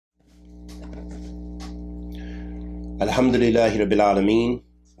Alhamdulillahi Rabbil Alameen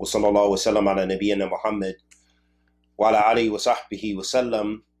wa sallallahu wa sallam ala nabiyyina Muhammad wa ala alihi wa sahbihi wa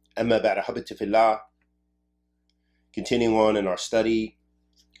sallam amma ba'da habibti fillah. Continuing on in our study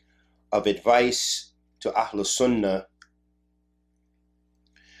of advice to Ahlus Sunnah,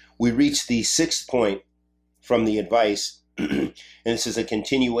 we reached the sixth point from the advice, and this is a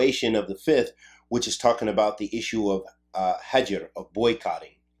continuation of the fifth, which is talking about the issue of hajr, of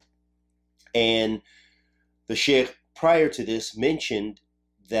boycotting. And the Sheikh prior to this mentioned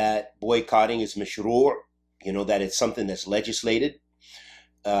that boycotting is mashru', that it's something that's legislated,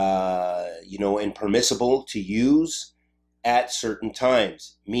 and permissible to use at certain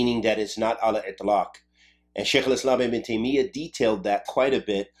times, meaning that it's not ala itlaq. And Shaykh al-Islam ibn Taymiyyah detailed that quite a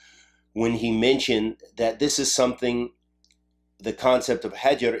bit when he mentioned that this is something, the concept of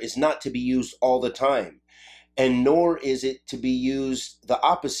hajr is not to be used all the time, and nor is it to be used the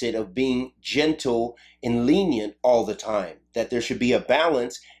opposite of being gentle and lenient all the time, that there should be a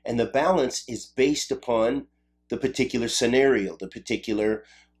balance, and the balance is based upon the particular scenario, the particular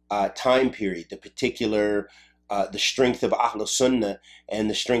time period, the particular the strength of Ahl Sunnah and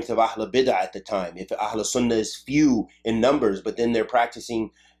the strength of Ahl Bid'ah at the time. If Ahl Sunnah is few in numbers, but then they're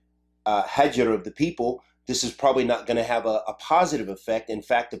practicing hajr of the people, this is probably not going to have a positive effect. In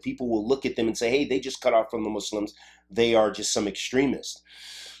fact, the people will look at them and say, hey, they just cut off from the Muslims. They are just some extremists.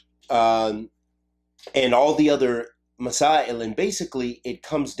 And all the other masail. And basically, it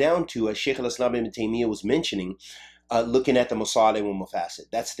comes down to, as Shaykh al-Islam ibn Taymiyyah was mentioning, looking at the masalih wal mafasid.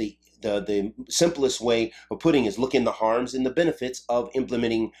 That's the simplest way of putting it, is looking at the harms and the benefits of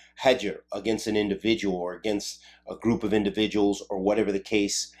implementing hajr against an individual or against a group of individuals or whatever the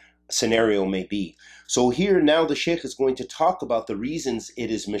case scenario may be. So here now the Sheikh is going to talk about the reasons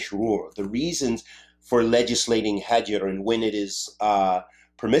it is mashru', the reasons for legislating hajr and when it is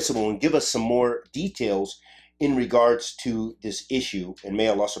permissible, and give us some more details in regards to this issue. And may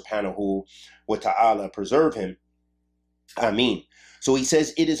Allah subhanahu wa ta'ala preserve him. Ameen. So he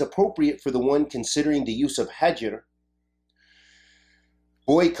says, it is appropriate for the one considering the use of hajr,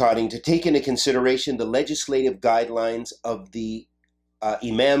 boycotting, to take into consideration the legislative guidelines of the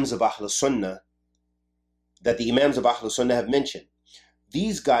Imams of Ahl Sunnah, that the Imams of Ahl Sunnah have mentioned.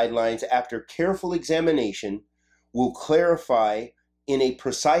 These guidelines, after careful examination, will clarify in a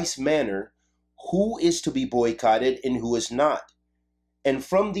precise manner who is to be boycotted and who is not. And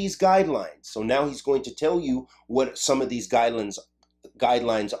from these guidelines, so now he's going to tell you what some of these guidelines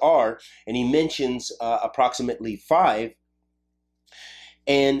are, and he mentions approximately 5.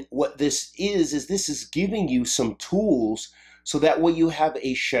 And what this is this is giving you some tools so that way you have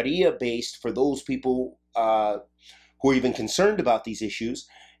a Sharia based, for those people who are even concerned about these issues,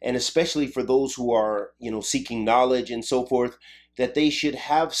 and especially for those who are seeking knowledge and so forth, that they should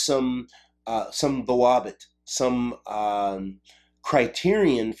have some dawabit, some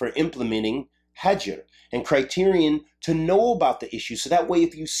criterion for implementing hajr, and criterion to know about the issue. So that way,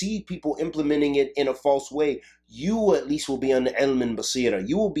 if you see people implementing it in a false way, you at least will be on ilm and basira.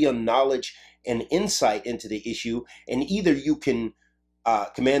 You will be on knowledge and insight into the issue, and either you can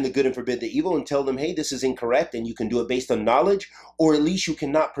command the good and forbid the evil and tell them, hey, this is incorrect, and you can do it based on knowledge, or at least you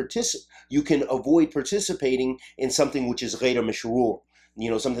cannot participate. You can avoid participating in something which is ghayr mashru',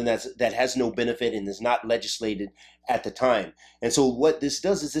 something that has no benefit and is not legislated at the time. And so what this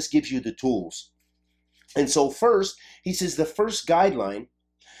does is this gives you the tools. And so first, he says the first guideline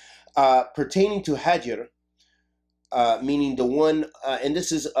pertaining to hajr, meaning the one, and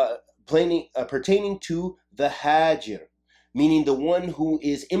this is pertaining to the hajr, meaning the one who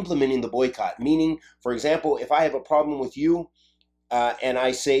is implementing the boycott. Meaning, for example, if I have a problem with you and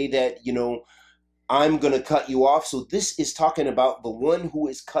I say that, I'm going to cut you off. So this is talking about the one who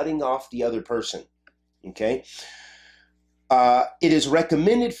is cutting off the other person. Okay. It is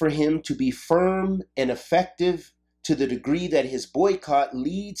recommended for him to be firm and effective to the degree that his boycott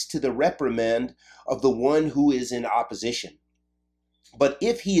leads to the reprimand of the one who is in opposition. But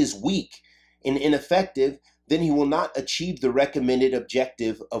if he is weak and ineffective, then he will not achieve the recommended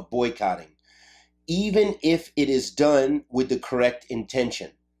objective of boycotting, even if it is done with the correct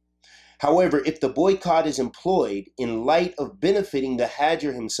intention. However, if the boycott is employed in light of benefiting the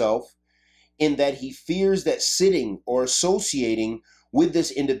hajr himself, in that he fears that sitting or associating with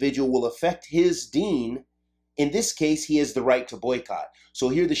this individual will affect his deen, in this case, he has the right to boycott. So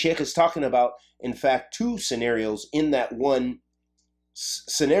here the Sheikh is talking about, in fact, 2 scenarios in that one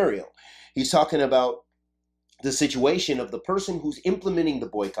scenario. He's talking about the situation of the person who's implementing the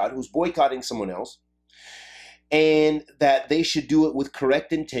boycott, who's boycotting someone else, and that they should do it with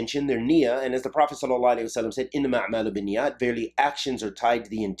correct intention, their niyyah. And as the Prophet ﷺ said, "Innama a'malu binniyat," verily actions are tied to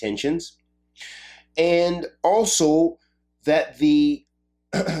the intentions. and also that the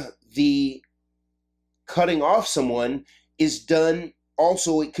the cutting off someone is done.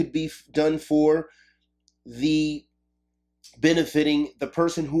 Also, it could be done for the benefiting the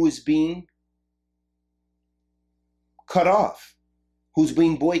person who is being cut off, who's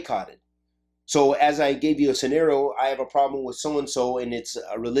being boycotted. So as I gave you a scenario, I have a problem with so-and-so and it's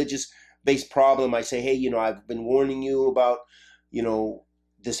a religious based problem. I say, hey, I've been warning you about,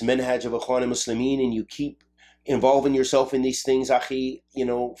 this manhaj of Ikhwan Muslimin, and you keep involving yourself in these things, akhi,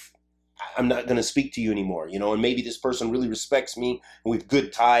 I'm not going to speak to you anymore, and maybe this person really respects me and we have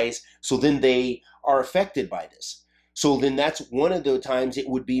good ties. So then they are affected by this. So then that's one of the times it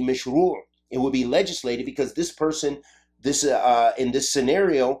would be mishru'. It would be legislated because this person, in this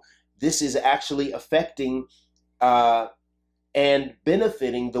scenario, this is actually affecting and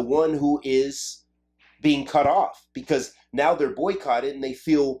benefiting the one who is being cut off, because now they're boycotted and they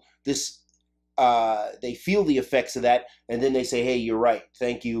feel this, they feel the effects of that, and then they say, hey, you're right,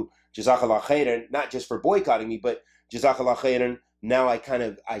 thank you, Jazakallah khairan, not just for boycotting me, but Jazakallah khairan, now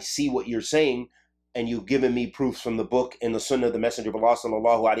I see what you're saying, and you've given me proofs from the book and the Sunnah of the Messenger of Allah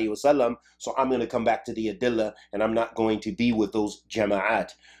sallallahu alaihi wasallam, so I'm going to come back to the adillah, and I'm not going to be with those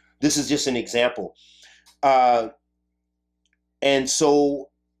jama'at. This is just an example. And so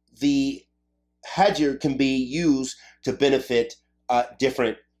the hajr can be used to benefit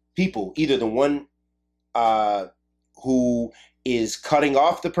different people, either the one who is cutting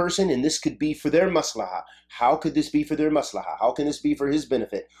off the person, and this could be for their maslahah. How could this be for their maslahah? How can this be for his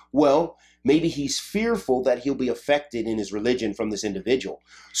benefit? Well, maybe he's fearful that he'll be affected in his religion from this individual.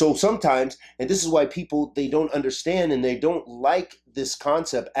 So sometimes, and this is why people, they don't understand and they don't like this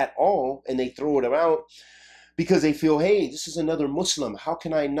concept at all, and they throw it out because they feel, hey, this is another Muslim. How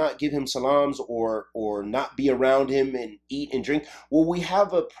can I not give him salams or not be around him and eat and drink? Well, we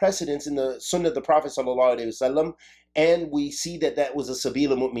have a precedence in the Sunnah of the Prophet sallallahu alaihi wasallam, and we see that was a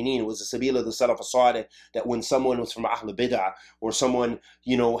sabila mu'mineen. It was a sabila of the Salaf as-Salih, that when someone was from Ahl Bid'ah, or someone,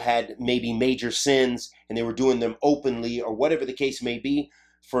 had maybe major sins and they were doing them openly, or whatever the case may be,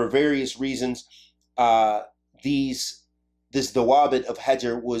 for various reasons, this dawabit of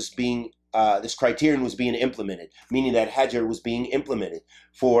hajr was being, this criterion was being implemented, meaning that hajr was being implemented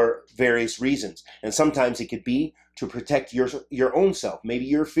for various reasons. And sometimes it could be to protect your own self. Maybe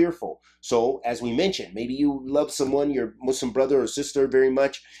you're fearful. So as we mentioned, maybe you love someone, your Muslim brother or sister very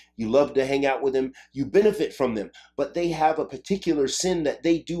much. You love to hang out with them. You benefit from them, but they have a particular sin that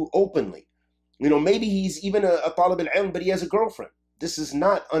they do openly. Maybe he's even a talib al-ilm, but he has a girlfriend. This is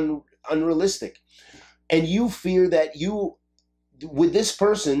not unrealistic. And you fear that you, with this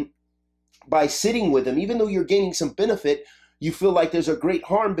person, by sitting with him, even though you're gaining some benefit, you feel like there's a great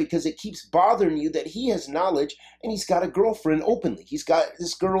harm because it keeps bothering you that he has knowledge and he's got a girlfriend openly. He's got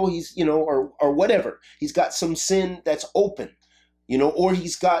this girl, he's, or whatever. He's got some sin that's open, or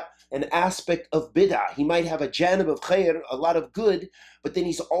he's got an aspect of bid'ah. He might have a janib of khair, a lot of good, but then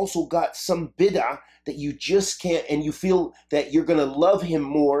he's also got some bid'ah that you just can't, and you feel that you're going to love him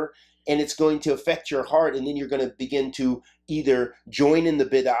more and it's going to affect your heart, and then you're going to begin to either join in the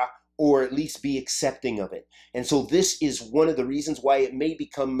bid'ah or at least be accepting of it. And so this is one of the reasons why it may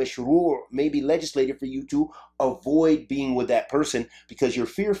become mashru', may be legislated for you to avoid being with that person, because you're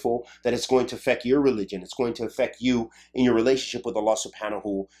fearful that it's going to affect your religion. It's going to affect you in your relationship with Allah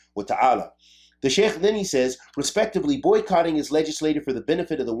subhanahu wa ta'ala. The Shaykh then he says, respectively, boycotting is legislated for the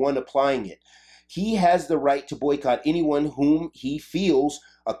benefit of the one applying it. He has the right to boycott anyone whom he feels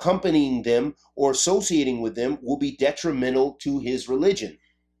accompanying them or associating with them will be detrimental to his religion.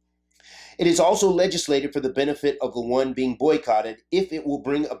 It is also legislated for the benefit of the one being boycotted if it will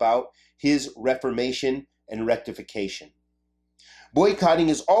bring about his reformation and rectification. Boycotting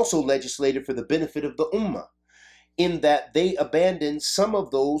is also legislated for the benefit of the ummah, in that they abandon some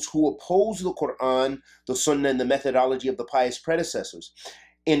of those who oppose the Quran, the Sunnah, and the methodology of the pious predecessors,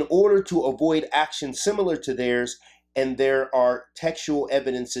 in order to avoid action similar to theirs, and there are textual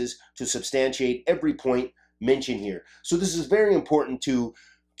evidences to substantiate every point mentioned here. So this is very important to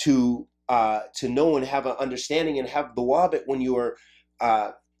know and have an understanding and have the wabit when you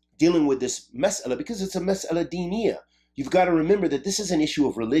are dealing with this mas'ala, because it's a mas'ala deeniyah. You've got to remember that this is an issue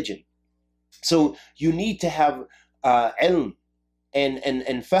of religion. So you need to have ilm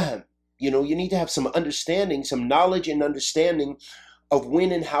and fahm. You need to have some understanding, some knowledge and understanding of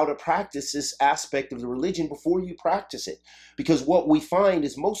when and how to practice this aspect of the religion before you practice it. Because what we find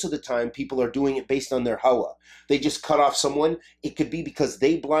is most of the time people are doing it based on their hawa. They just cut off someone. It could be because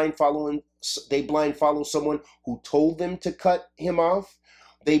they blind follow someone who told them to cut him off.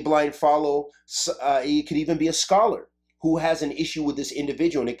 They blind follow, it could even be a scholar who has an issue with this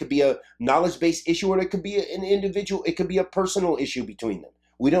individual, and it could be a knowledge-based issue, or it could be an individual, it could be a personal issue between them.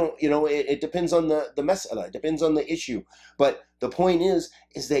 We don't, it depends on the mas'ala, it depends on the issue. But the point is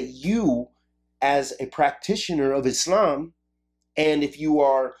that you, as a practitioner of Islam, and if you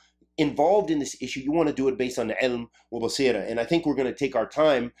are involved in this issue, you want to do it based on the ilm wa basira. And I think we're going to take our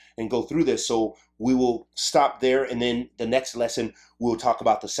time and go through this. So we will stop there, and then the next lesson we'll talk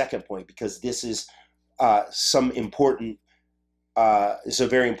about the second point, because this is it's a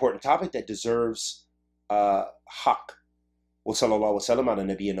very important topic that deserves haq. Wa sallallahu wa sallam ala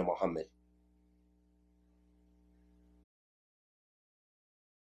nabiyyina Muhammad.